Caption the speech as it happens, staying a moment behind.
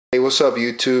Hey, what's up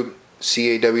YouTube?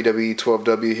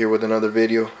 CAWWE12W here with another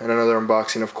video and another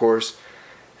unboxing, of course.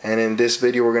 And in this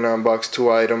video we're going to unbox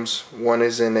two items. One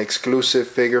is an exclusive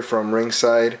figure from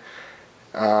Ringside,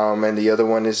 and the other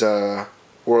one is a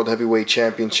World Heavyweight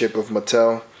Championship of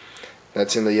Mattel.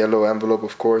 That's in the yellow envelope,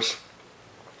 of course.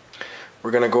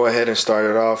 We're going to go ahead and start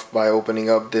it off by opening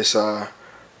up this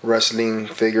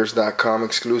WrestlingFigures.com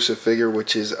exclusive figure,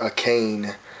 which is a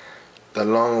Kane. The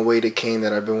long-awaited Kane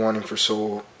that I've been wanting for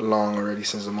so long already,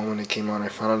 since the moment it came out. I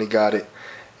finally got it,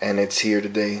 and it's here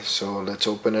today. So let's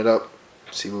open it up,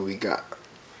 see what we got.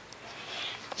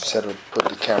 Set up, put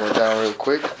the camera down real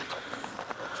quick, and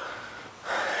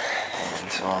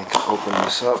so I can open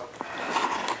this up.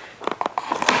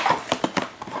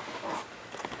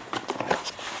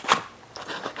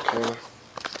 Okay.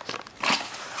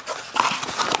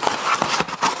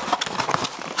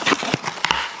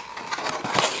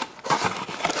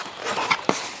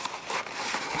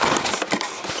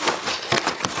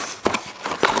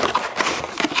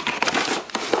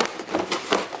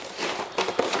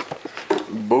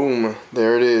 Boom,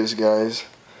 there it is, guys.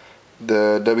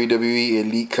 The WWE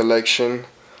Elite Collection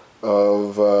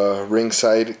of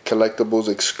Ringside Collectibles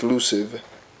exclusive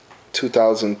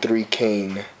 2003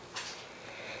 Kane.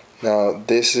 Now,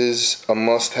 this is a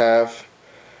must-have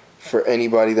for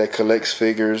anybody that collects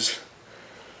figures,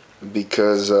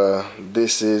 because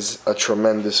this is a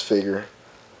tremendous figure.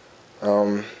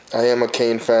 I am a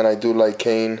Kane fan. I do like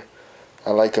Kane.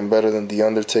 I like him better than The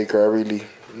Undertaker. I really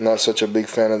not such a big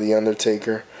fan of The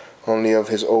Undertaker, only of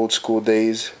his old school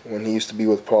days when he used to be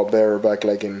with Paul Bearer back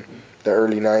like in the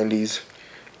early 90s.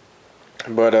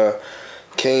 But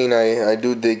Kane, I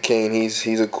do dig Kane.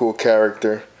 He's a cool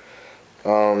character.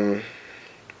 So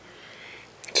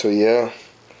yeah,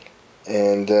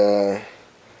 and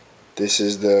this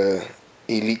is the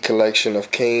Elite Collection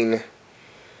of Kane.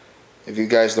 If you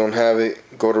guys don't have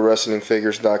it, go to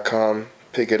WrestlingFigures.com,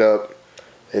 pick it up.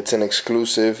 It's an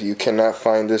exclusive. You cannot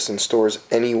find this in stores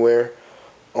anywhere,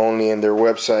 only in their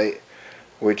website,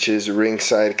 which is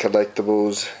Ringside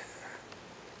Collectibles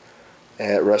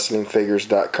at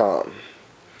WrestlingFigures.com.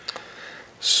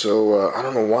 So I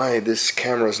don't know why this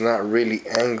camera is not really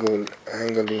angling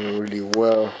really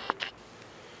well,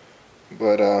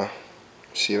 but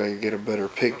see if I can get a better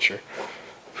picture.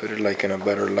 Put it like in a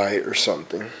better light or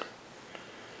something.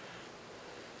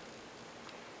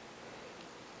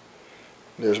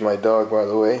 There's my dog, by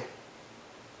the way.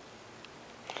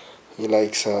 He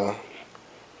likes to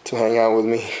hang out with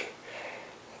me.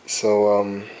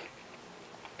 So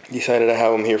decided to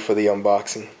have him here for the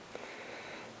unboxing.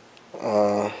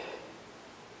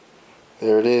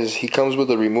 There it is. He comes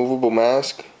with a removable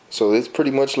mask, so it's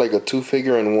pretty much like a two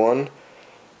figure in one,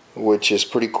 which is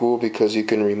pretty cool because you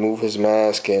can remove his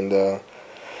mask, and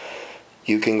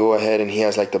you can go ahead, and he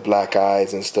has like the black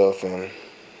eyes and stuff, and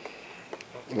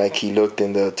like he looked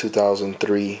in the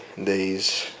 2003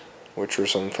 days, which were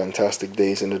some fantastic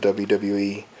days in the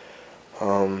WWE.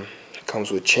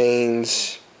 Comes with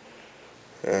chains,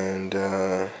 and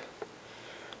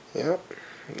yep,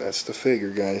 that's the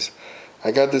figure, guys.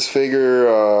 I got this figure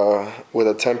with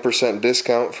a 10%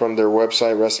 discount from their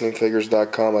website,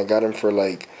 WrestlingFigures.com. I got him for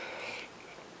like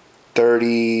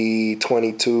 $30,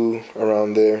 $22,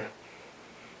 around there,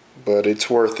 but it's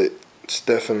worth it. It's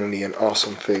definitely an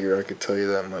awesome figure, I could tell you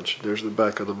that much. There's the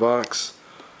back of the box.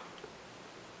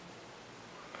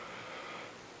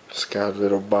 It's got a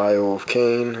little bio of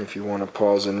Kane. If you want to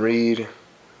pause and read,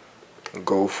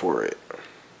 go for it.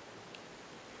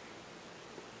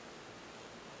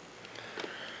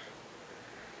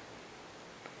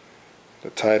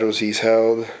 The titles he's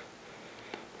held.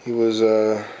 He was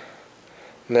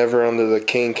never under the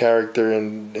Kane character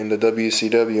in the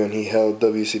WCW, and he held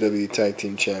WCW Tag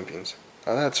Team Champions.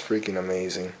 Oh, that's freaking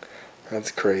amazing. That's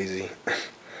crazy.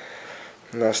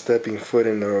 Not stepping foot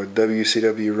in the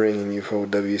WCW ring and you've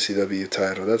held WCW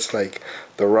title. That's like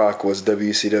The Rock was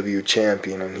WCW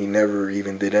champion and he never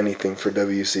even did anything for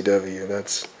WCW.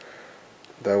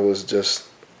 That was just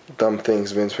dumb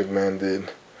things Vince McMahon did.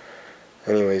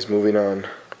 Anyways, moving on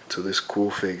to this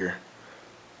cool figure.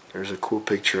 There's a cool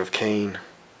picture of Kane.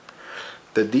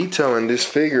 The detail in this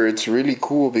figure, it's really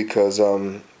cool because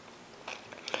it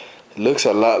looks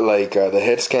a lot like the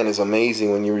head scan is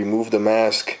amazing. When you remove the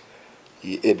mask,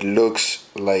 it looks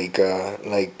like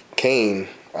Kane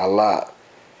a lot.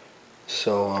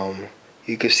 So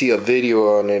you can see a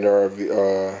video on it, or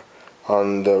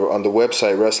on the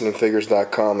website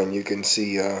WrestlingFigures.com, and you can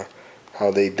see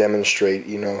how they demonstrate,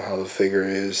 how the figure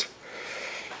is.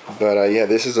 But yeah,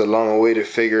 this is a long-awaited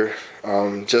figure.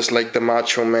 Just like the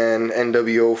Macho Man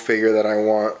NWO figure that I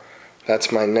want. That's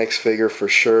my next figure for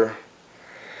sure.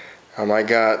 I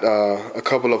got a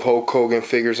couple of Hulk Hogan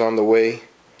figures on the way.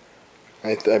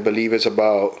 I believe it's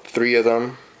about 3 of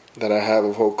them that I have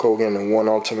of Hulk Hogan, and 1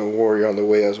 Ultimate Warrior on the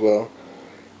way as well.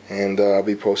 And I'll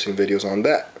be posting videos on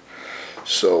that.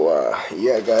 So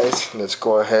yeah, guys, let's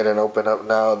go ahead and open up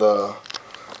now the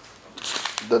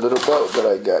little belt that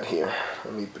I got here.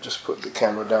 Let me just put the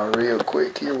camera down real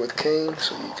quick here with Kane,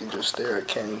 so you can just stare at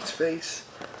Kane's face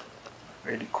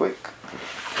really quick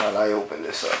while I open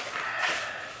this up.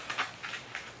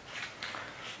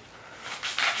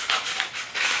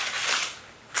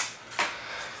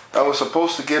 I was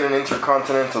supposed to get an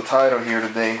Intercontinental title here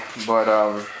today, but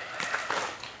I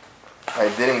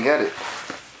didn't get it.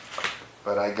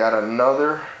 But I got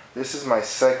another. This is my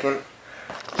second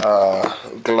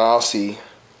glossy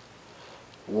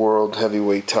World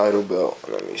Heavyweight title belt.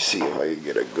 Let me see if I can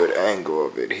get a good angle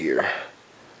of it here.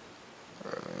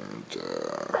 And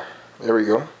there we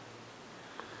go.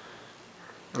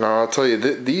 Now I'll tell you,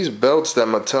 these belts that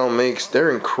Mattel makes,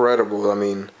 they're incredible. I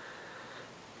mean,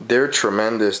 they're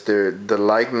tremendous. The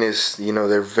likeness, you know,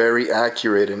 they're very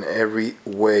accurate in every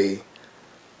way.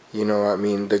 You know, I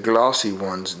mean, the glossy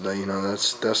ones, you know,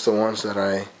 that's the ones that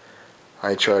I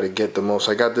try to get the most.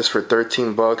 I got this for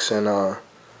 13 bucks, and on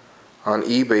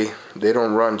eBay, they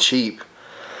don't run cheap.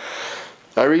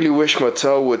 I really wish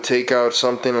Mattel would take out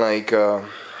something like a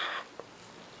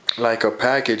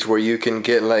package where you can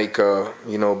get like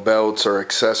you know, belts or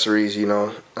accessories. You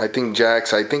know, I think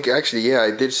actually, yeah,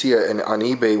 I did see on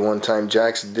eBay one time.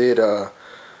 Jax did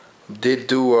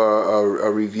do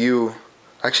a review.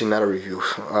 Actually, not a review.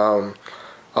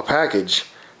 A package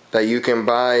that you can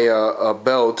buy a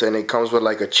belt, and it comes with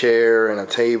like a chair and a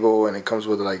table, and it comes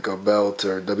with like a belt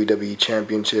or WWE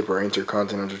Championship or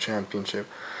Intercontinental Championship.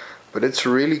 But it's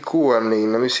really cool. I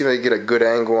mean, let me see if I can get a good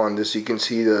angle on this. You can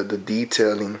see the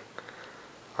detailing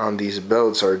on these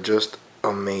belts are just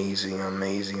amazing,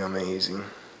 amazing, amazing.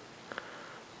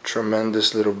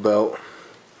 Tremendous little belt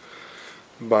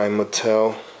by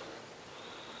Mattel.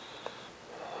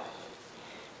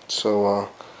 So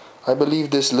I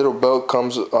believe this little belt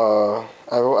comes,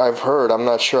 I've heard, I'm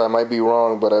not sure, I might be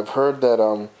wrong, but I've heard that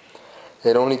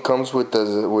it only comes with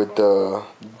the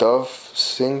Dolph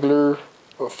Ziggler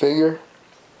figure.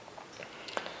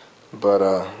 But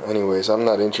anyways, I'm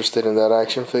not interested in that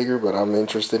action figure, but I'm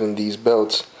interested in these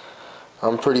belts.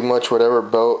 I'm pretty much whatever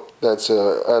belt that's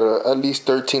at least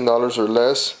 $13 or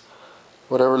less,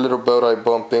 whatever little belt I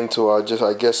bump into,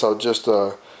 I guess I'll just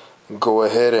go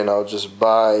ahead and I'll just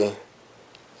buy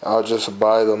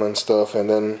them and stuff, and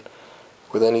then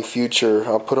with any future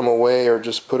I'll put them away or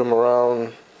just put them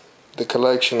around the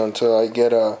collection until I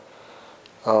get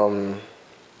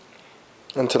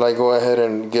until I go ahead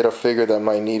and get a figure that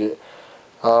might need it.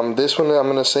 This one I'm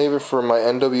gonna save it for my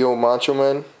NWO Macho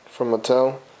Man from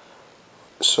Mattel.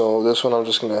 So this one I'm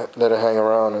just gonna let it hang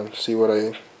around and see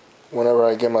whenever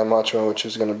I get my Macho Man, which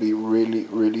is gonna be really,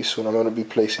 really soon. I'm gonna be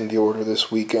placing the order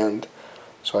this weekend,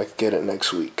 so I can get it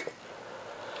next week.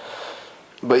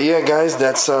 But yeah, guys,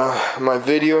 that's my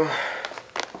video.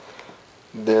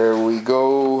 There we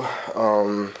go.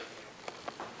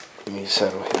 Let me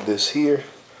settle this here.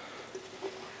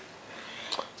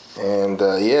 And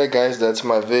yeah, guys, that's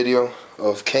my video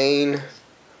of Kane.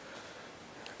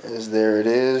 There it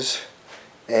is.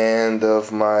 And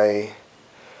of my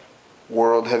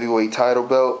World Heavyweight title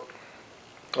belt,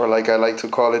 or like I like to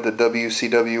call it, the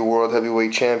WCW World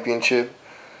Heavyweight Championship.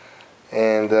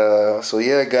 And so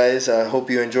yeah, guys, I hope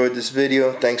you enjoyed this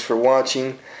video. Thanks for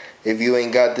watching. If you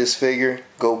ain't got this figure,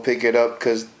 go pick it up,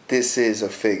 because this is a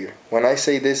figure. When I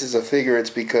say this is a figure, it's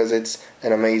because it's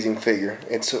an amazing figure.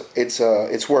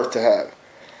 It's worth to have.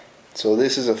 So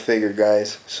this is a figure,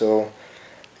 guys. So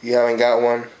if you haven't got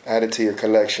one, add it to your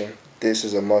collection. This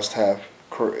is a must-have.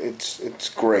 It's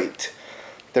great.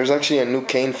 There's actually a new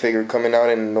Kane figure coming out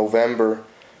in November,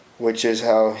 which is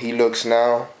how he looks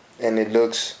now, and it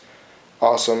looks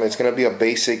awesome. It's gonna be a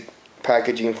basic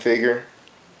packaging figure,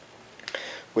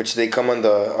 which they come on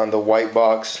the white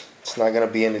box. It's not gonna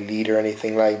be an elite or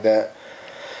anything like that.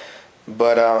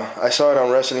 But I saw it on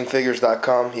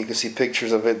WrestlingFigures.com. You can see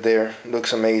pictures of it there. It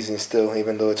looks amazing still,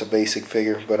 even though it's a basic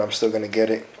figure. But I'm still gonna get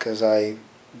it because I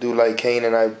do like Kane,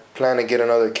 and I plan to get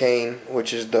another Kane,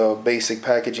 which is the basic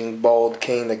packaging bald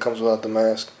Kane that comes without the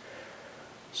mask.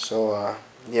 So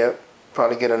yep,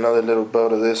 probably get another little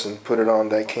belt of this and put it on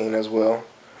that Kane as well,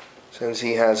 since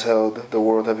he has held the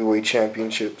World Heavyweight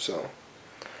Championship. So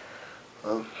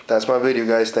that's my video,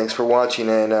 guys. Thanks for watching,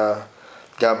 and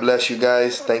God bless you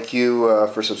guys. Thank you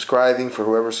for subscribing, for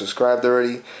whoever subscribed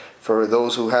already. For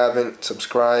those who haven't,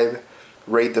 subscribe,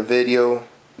 rate the video,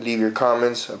 leave your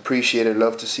comments. Appreciate it.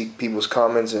 Love to see people's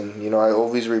comments, and I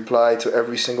always reply to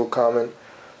every single comment.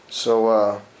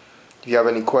 So if you have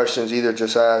any questions, either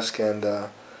just ask, and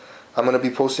I'm gonna be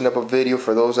posting up a video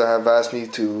for those that have asked me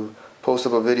to post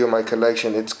up a video of my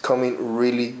collection. It's coming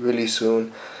really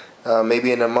soon.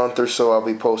 Maybe in a month or so I'll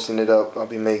be posting it up. I'll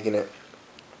be making it.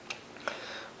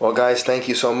 Well guys, thank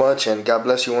you so much, and God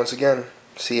bless you once again.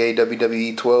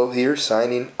 CAWWE12 here,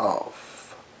 signing off.